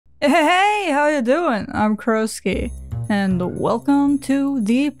Hey, how you doing? I'm Crowzski, and welcome to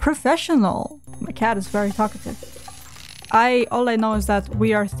The Professional. My cat is very talkative. All I know is that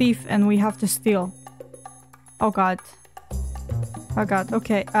we are thief and we have to steal. Oh god. Oh god,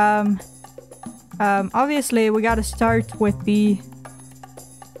 okay, obviously we gotta start with the...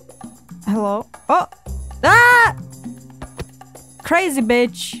 Hello? Oh! Ah! Crazy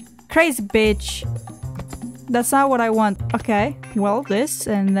bitch! Crazy bitch! That's not what I want. Okay, well, this,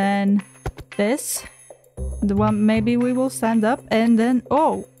 and then this. The one, maybe we will stand up, and then...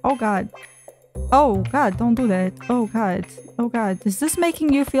 Oh! Oh god. Oh god, don't do that. Oh god. Oh god. Is this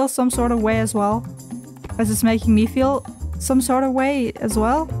making you feel some sort of way as well? Is this making me feel some sort of way as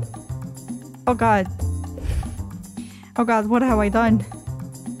well? Oh god. Oh god, what have I done?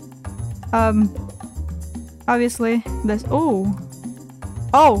 Obviously, this... Oh!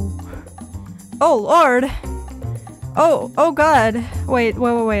 Oh! Oh lord! Oh god! Wait,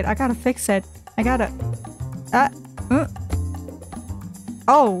 I gotta fix it. I gotta...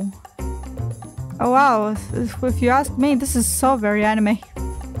 Oh! Oh wow, if you ask me, this is so very anime.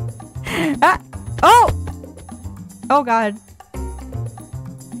 Ah! Oh! Oh god.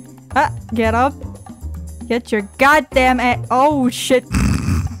 Ah! Get up! Get your goddamn oh shit!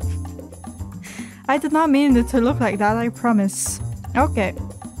 I did not mean it to look like that, I promise. Okay.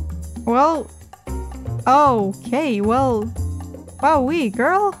 Well... Okay, well... Wowee,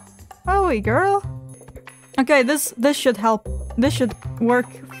 girl! Wowee, girl! Okay, this should help. This should work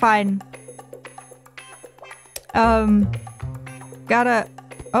fine. Gotta...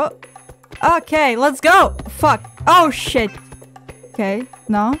 Oh! Okay, let's go! Fuck! Oh, shit! Okay,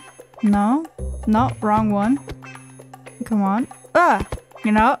 no. No. No, wrong one. Come on.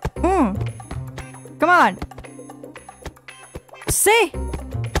 You know? Come on! See?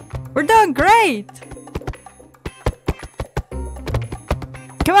 We're doing great!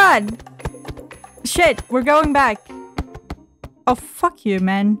 Come on! Shit, we're going back. Oh, fuck you,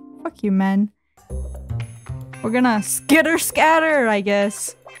 man. Fuck you, man. We're gonna skitter scatter, I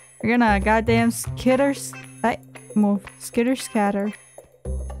guess. We're gonna goddamn move. Skitter scatter.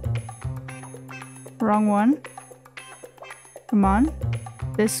 Wrong one. Come on.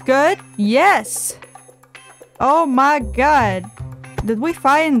 This good? Yes! Oh my god. Did we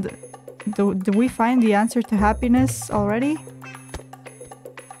find the answer to happiness already?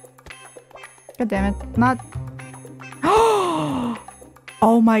 God damn it. Not... Oh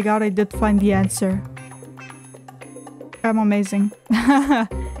my god, I did find the answer. I'm amazing.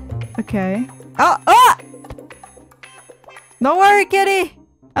 Okay. Oh! Ah! Don't worry, kitty!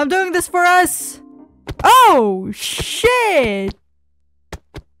 I'm doing this for us! Oh! Shit!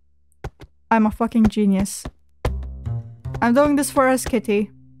 I'm a fucking genius. I'm doing this for us,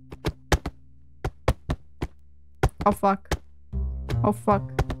 kitty. Oh fuck. Oh fuck.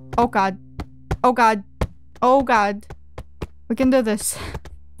 Oh god. Oh god. Oh god. We can do this.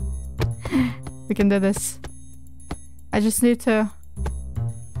 We can do this. I just need to...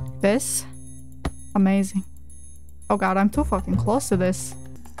 This? Amazing. Oh god, I'm too fucking close to this.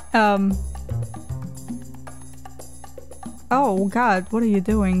 Oh god, what are you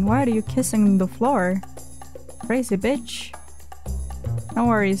doing? Why are you kissing the floor? Crazy bitch. No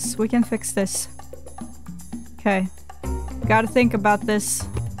worries, we can fix this. Okay. Gotta think about this.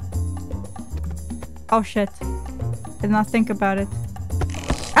 Oh shit. Did not think about it.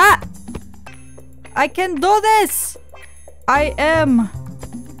 Ah! I can do this! I am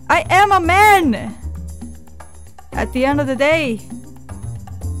a man! At the end of the day,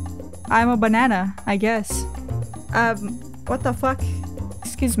 I'm a banana, I guess. What the fuck?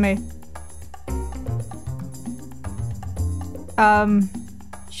 Excuse me.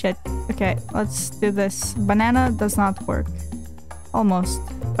 Shit. Okay, let's do this. Banana does not work. Almost.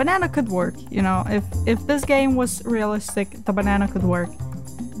 Banana could work, you know. If this game was realistic, the banana could work.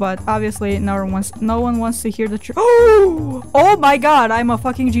 But obviously, no one wants to hear the truth. Oh! Oh my god, I'm a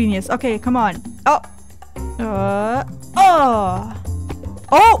fucking genius. Okay, come on. Oh! Oh!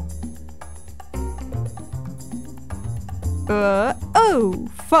 Oh!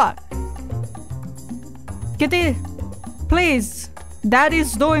 Fuck. Kitty! Please!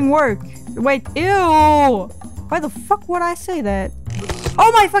 Daddy's doing work. Wait, ew! Why the fuck would I say that?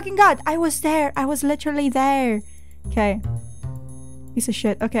 Oh my fucking god! I was there! I was literally there! Okay. Piece of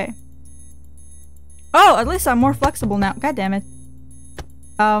shit. Okay. Oh, at least I'm more flexible now. God damn it.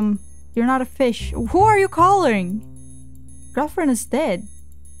 You're not a fish. Who are you calling? Girlfriend is dead.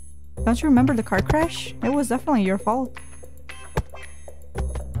 Don't you remember the car crash? It was definitely your fault.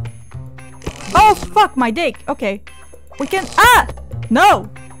 Oh, fuck my dick. Okay. We can... Ah! No!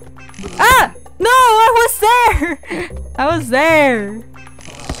 Ah! No! I was there! I was there!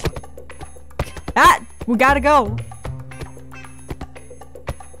 Ah! We gotta go!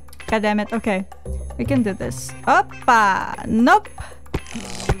 God damn it. Okay. We can do this. Oppa! Nope!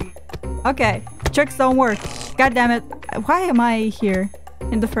 Okay. Tricks don't work. God damn it. Why am I here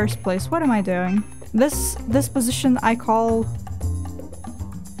in the first place? What am I doing? This position I call...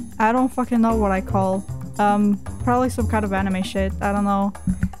 I don't fucking know what I call. Probably some kind of anime shit. I don't know.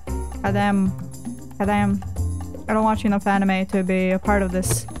 God damn. God damn. I don't watch enough anime to be a part of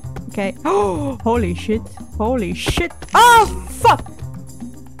this. Okay. Oh! Holy shit. Holy shit. Oh! Fuck!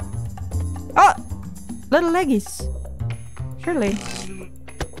 Oh! Little leggies. Surely.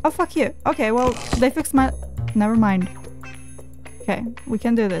 Oh, fuck you. Okay, well, they fixed my... Never mind. Okay, we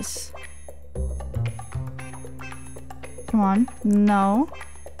can do this. Come on. No.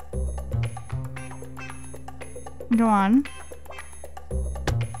 Go on.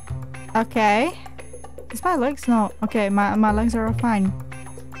 Okay. Is my legs? No. Okay, my legs are fine.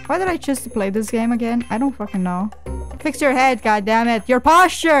 Why did I choose to play this game again? I don't fucking know. Fix your head, goddammit. Your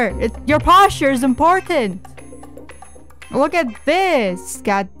posture! Your posture is important! Look at this!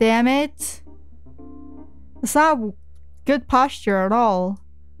 Goddammit. It's not good posture at all.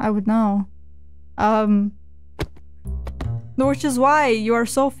 I would know. Which is why you are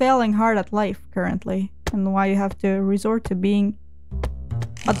so failing hard at life currently. And why you have to resort to being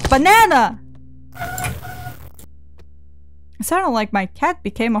a banana! It sounded like my cat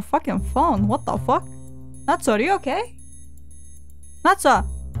became a fucking phone. What the fuck? Natsu, are you okay? Natsu! Are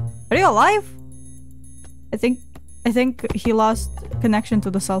you alive? I think he lost connection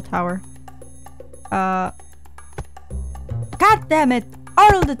to the cell tower. God damn it!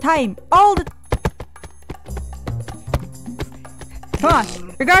 All the time! All the... Come on!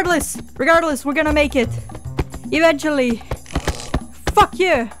 Regardless, we're gonna make it. Eventually. Fuck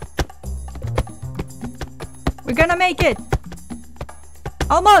you. We're gonna make it.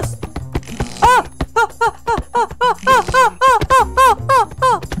 Almost. Oh!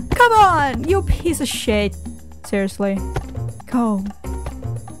 Oh! Come on, you piece of shit. Seriously. Go.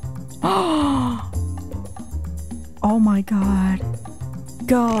 Oh my god.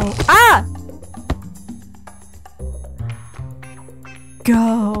 Go. Ah!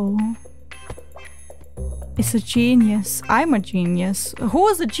 Go. It's a genius. I'm a genius. Who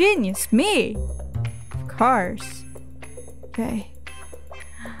is a genius? Me! Of course. Okay.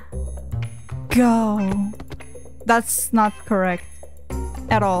 Go. That's not correct.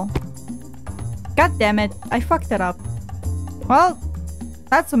 At all. God damn it. I fucked it up. Well,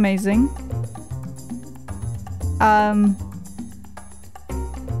 that's amazing.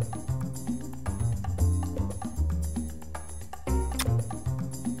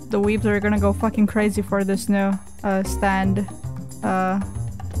 The weebs are gonna go fucking crazy for this new stand.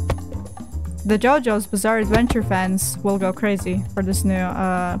 The JoJo's Bizarre Adventure fans will go crazy for this new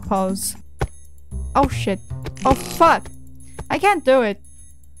pose. Oh shit. Oh fuck. I can't do it.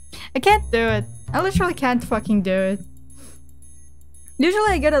 I can't do it. I literally can't fucking do it.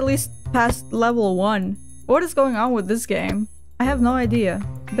 Usually I get at least past level 1. What is going on with this game? I have no idea.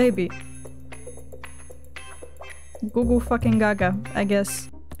 Baby. Goo fucking gaga, I guess.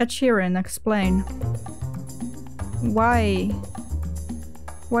 Ed Sheeran, explain. Why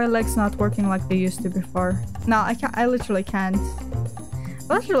legs not working like they used to before? No, I can't. I literally can't.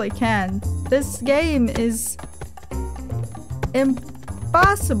 I literally can't. This game is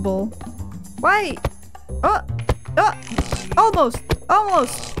impossible. Why? Oh! Almost!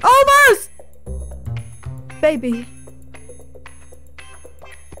 Almost! Almost! Baby.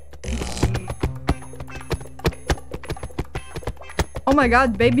 Oh my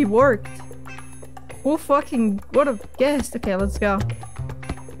god, baby worked. Who fucking would have guessed? Okay, let's go.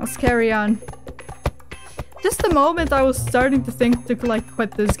 Let's carry on. Just the moment I was starting to think to like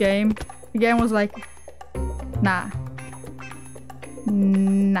quit this game, the game was like, nah.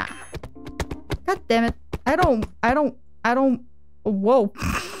 Nah. God damn it. I don't. Whoa.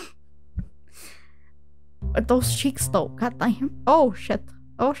 Those cheeks though. God damn. Oh shit.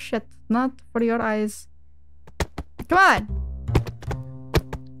 Oh shit. Not for your eyes. Come on.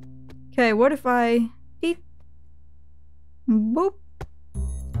 Okay, what if I... Beep. Boop.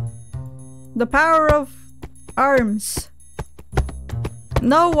 The power of arms.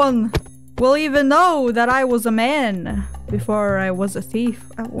 No one will even know that I was a man before I was a thief.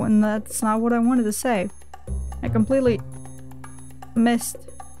 And that's not what I wanted to say. I completely missed.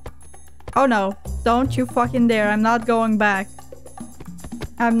 Oh no. Don't you fucking dare. I'm not going back.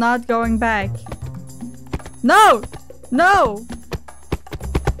 I'm not going back. No! No!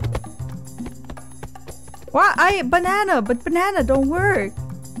 What? Banana! But banana don't work.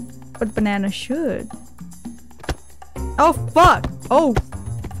 But banana should. Oh fuck! Oh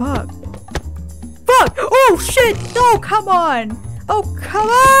fuck. fuck! Oh shit! No, come on! Oh, come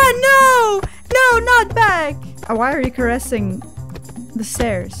on! No! No, not back! Why are you caressing the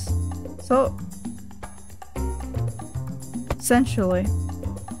stairs? So sensually.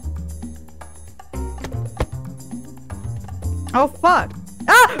 Oh fuck!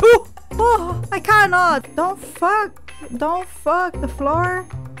 Ah! Ooh! Oh, I cannot! Don't fuck! Don't fuck the floor!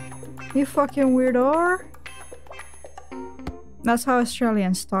 You fucking weirdo! That's how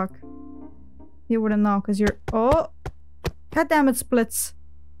Australians talk. You wouldn't know because you're— oh! God damn it, splits!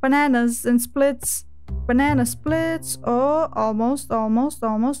 Bananas and splits! Banana splits! Oh, almost, almost,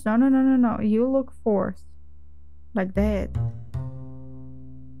 almost. No, no, no, no, no. You look fourth. Like that.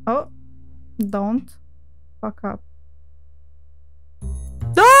 Oh. Don't fuck up.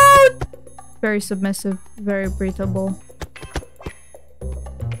 Don't! Very submissive. Very breathable.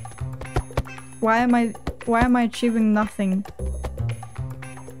 Why am I achieving nothing?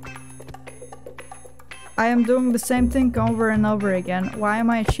 I am doing the same thing over and over again. Why am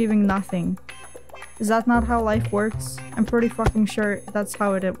I achieving nothing? Is that not how life works? I'm pretty fucking sure that's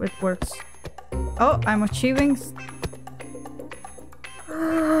how it works. Oh, I'm achieving—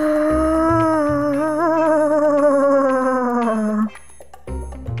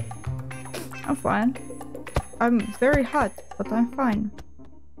 I'm fine. I'm very hot, but I'm fine.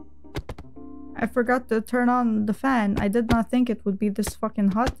 I forgot to turn on the fan. I did not think it would be this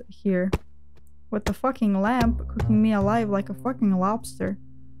fucking hot here. With the fucking lamp cooking me alive like a fucking lobster.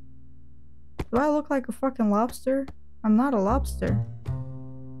 Do I look like a fucking lobster? I'm not a lobster.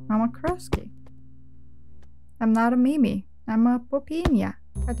 I'm a Crowzski. I'm not a Mimi. I'm a Popina.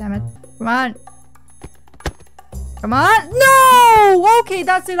 God damn it. Come on. Come on. No! Okay,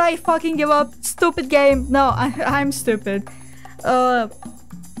 that's it. I fucking give up. Stupid game. No, I'm stupid. I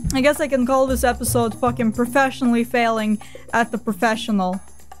guess I can call this episode fucking professionally failing at the professional.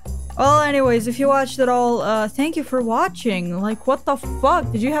 Well, anyways, if you watched it all, thank you for watching. Like, what the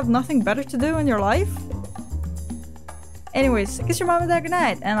fuck? Did you have nothing better to do in your life? Anyways, kiss your mom and dad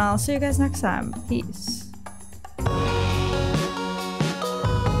goodnight, and I'll see you guys next time. Peace.